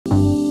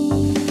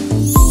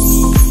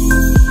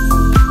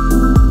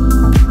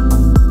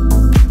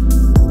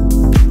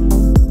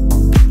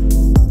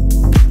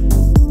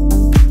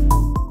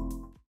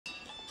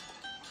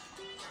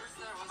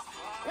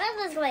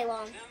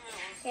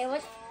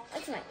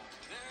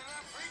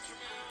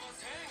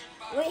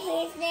What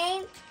his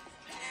name?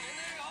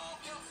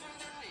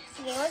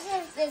 Okay, what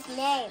is this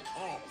name?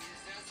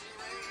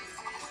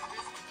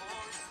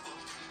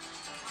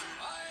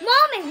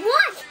 Mommy,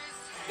 what?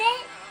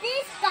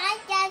 This guy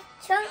just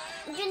turned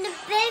into the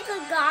bigger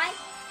guy.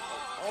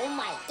 Oh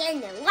my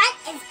goodness, what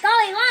is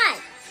going on?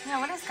 Yeah,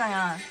 what is going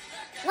on?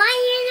 Why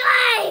are you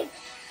alive?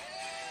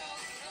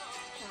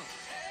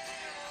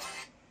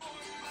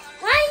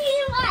 Why are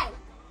you alive?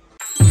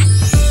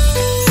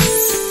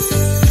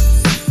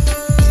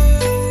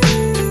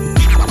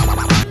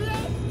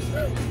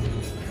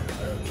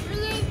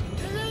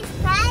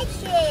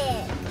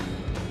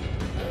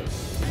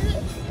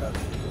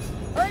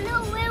 Oh no,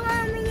 where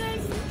are we?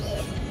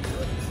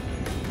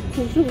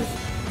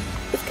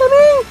 It's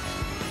coming!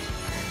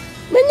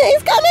 Minnie,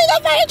 it's coming! The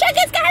fire truck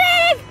is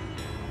coming!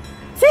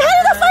 Say hi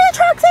to the fire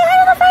truck! Say hi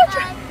to the fire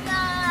truck!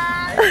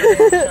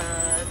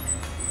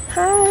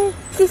 Hi!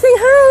 Say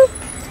hi!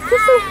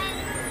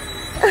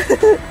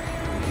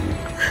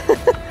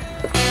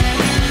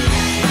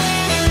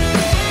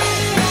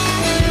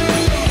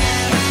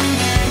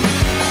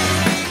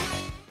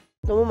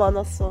 너무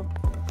많았어.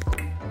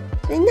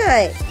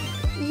 Midnight,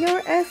 you're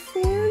a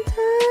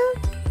Santa?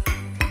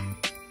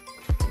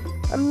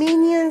 A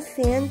minion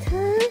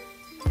Santa?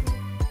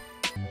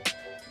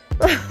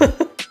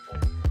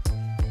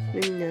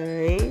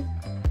 Midnight.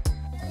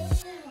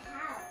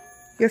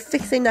 You're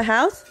fixing the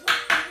house?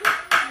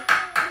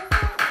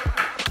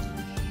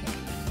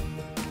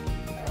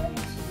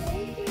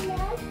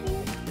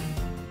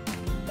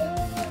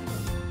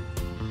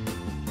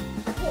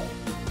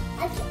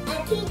 I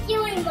keep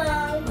doing,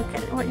 Mom.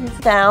 Okay, what is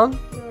down?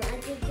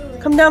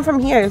 Come down from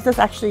here. Is this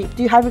actually,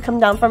 do you have to come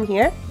down from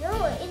here?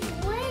 No,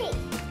 it's way.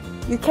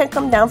 You can't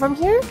come down from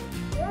here?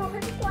 No,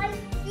 that's why I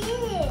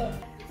did.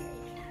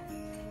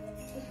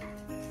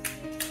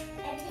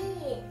 I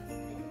did.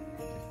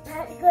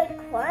 Not good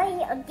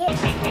quiet again.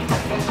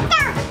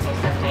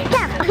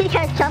 Yeah, you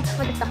can't jump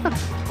for the dog.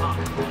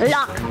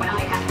 Lock.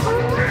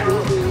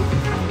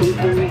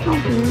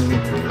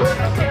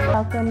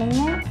 Welcome in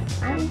there.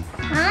 I'm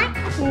hot.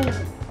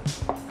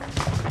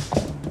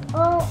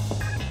 Oh.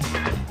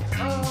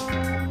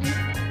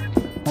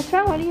 What's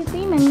wrong? What do you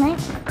see, Midnight?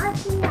 I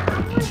see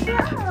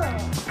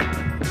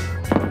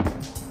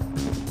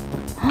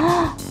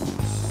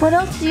What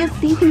else do you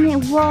see,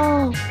 Midnight?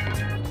 Whoa!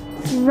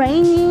 It's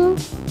raining.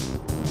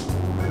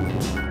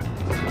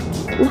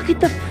 Look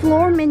at the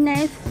floor,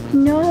 Midnight. It's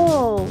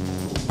snow.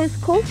 It's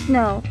cold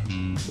snow.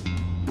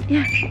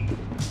 Yeah.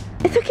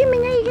 It's okay,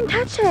 Midnight. You can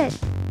touch it.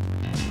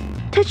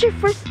 Touch your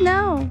first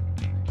snow.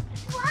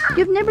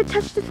 You've never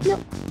touched the snow.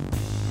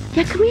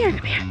 Yeah, come here.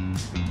 Come here.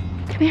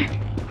 Come here.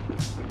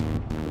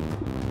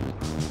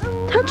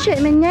 Touch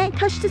it, Midnight.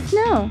 Touch the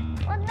snow.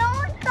 Oh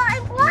no, it's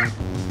like what?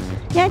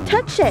 Yeah,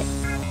 touch it.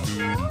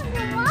 No,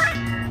 they're what?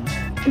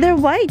 They're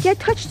white. Yeah,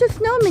 touch the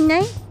snow,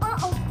 Midnight.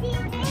 Uh-oh, see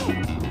it.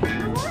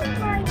 The one's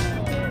right.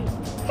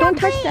 Don't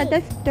touch that.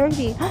 That's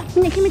dirty.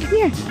 Midnight, come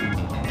here.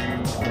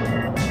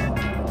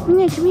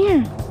 Midnight, come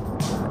here.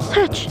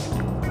 Touch.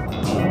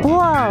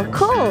 Wow,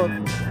 cold.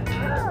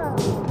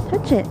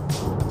 Touch it.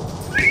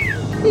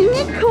 Isn't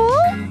it cold?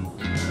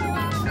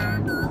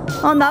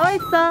 나와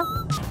있어.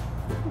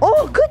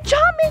 Oh, good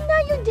job,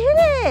 Midnight. You did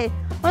it.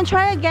 Want to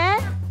try again?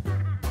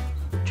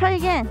 Try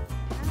again.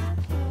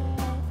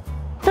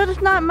 So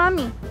it's not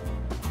mommy.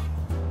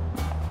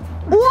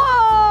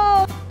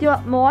 Whoa! Do you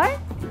want more?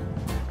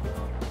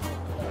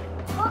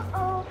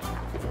 Uh-oh.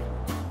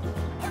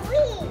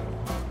 Wait.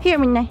 Here,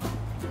 Midnight.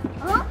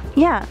 Huh?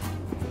 Yeah.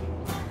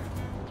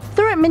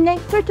 Throw it,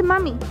 Midnight. Throw it to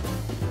mommy.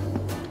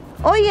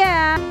 Oh,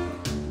 yeah.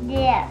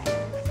 Yeah.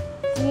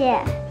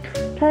 Yeah.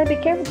 Try to be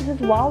careful. This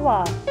is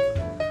Wawa.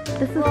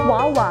 This is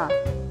Wawa.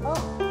 Oh.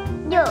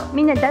 No.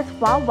 Midnight, that's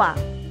Wawa.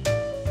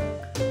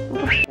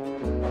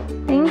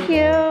 Thank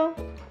you.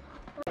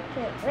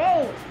 Okay,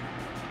 wait.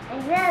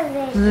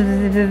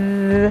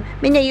 Another.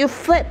 Midnight, you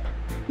flip.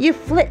 You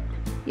flip.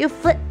 You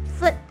flip,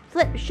 flip,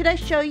 flip. Should I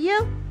show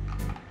you?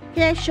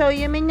 Can I show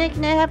you, Midnight?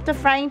 Can I have the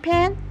frying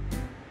pan?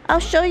 I'll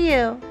show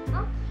you.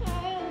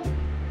 Okay.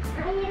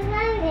 Are you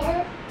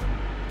ready?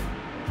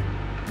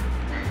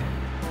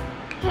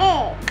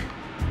 Hey.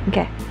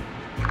 Okay.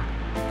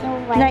 So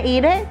Can I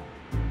eat it?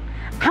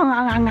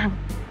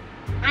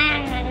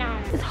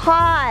 It's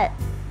hot.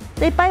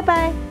 Say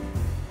bye-bye.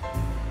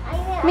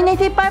 Midnight,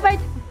 say bye-bye.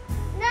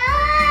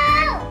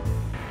 No!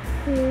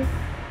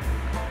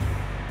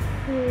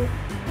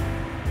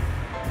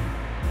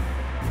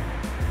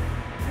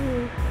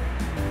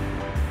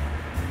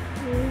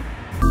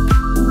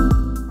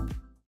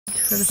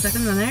 For the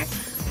second runner,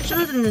 she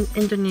was in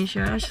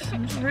Indonesia. I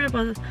just heard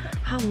about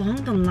how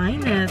long the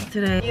line is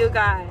today. You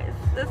guys,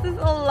 this is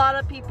a lot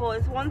of people.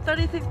 It's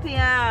 1:36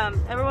 p.m.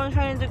 Everyone's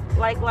trying to do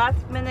like last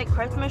minute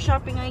Christmas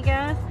shopping, I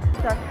guess.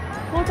 The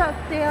hotel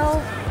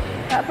sale.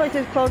 That place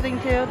is closing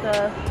too.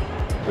 The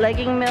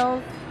legging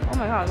mills. Oh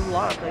my god, there's a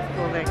lot of places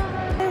closing.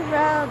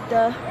 Around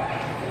the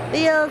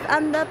wheels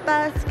on the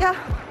bus go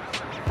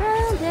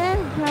round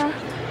and round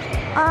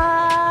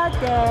all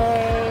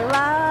day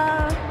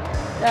long.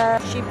 The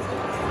sheep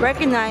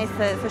recognize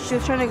it, so she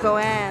was trying to go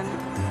in.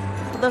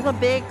 But there's a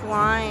big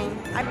line.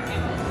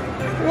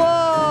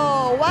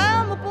 Whoa!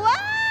 Wow!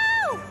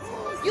 Wow!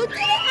 You did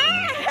it!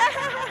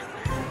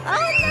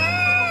 Oh no!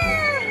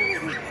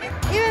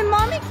 Even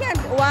mommy can't.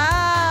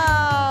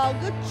 Wow!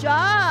 Good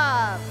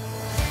job!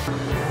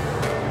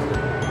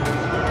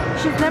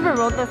 She's never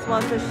rode this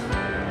one, so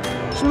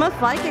she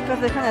must like it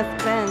because it kind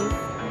of spins.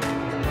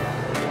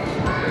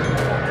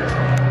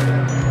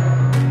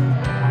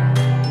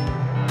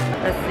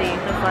 Let's see,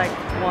 there's like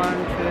 1, 2,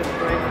 3,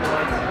 4,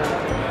 5, 6,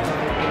 7,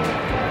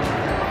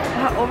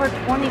 8. Over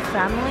 20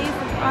 families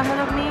ahead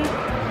of me.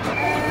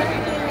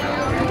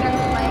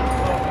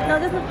 No,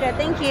 this is good,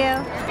 thank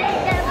you.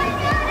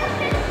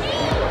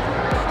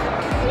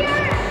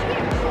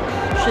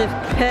 She's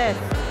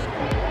pissed.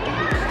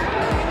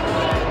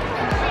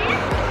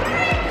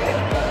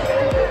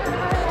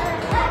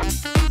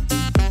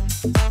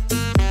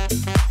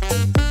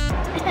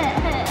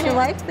 She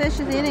likes this,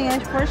 she's eating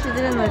it. First she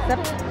didn't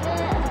accept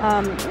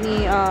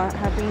me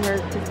having her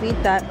to feed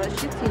that, but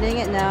she's eating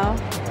it now.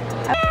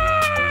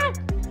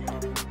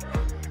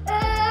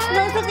 No,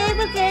 it's okay,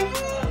 it's okay.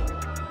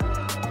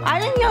 I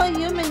didn't yell at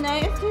you,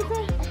 Midnight. It's too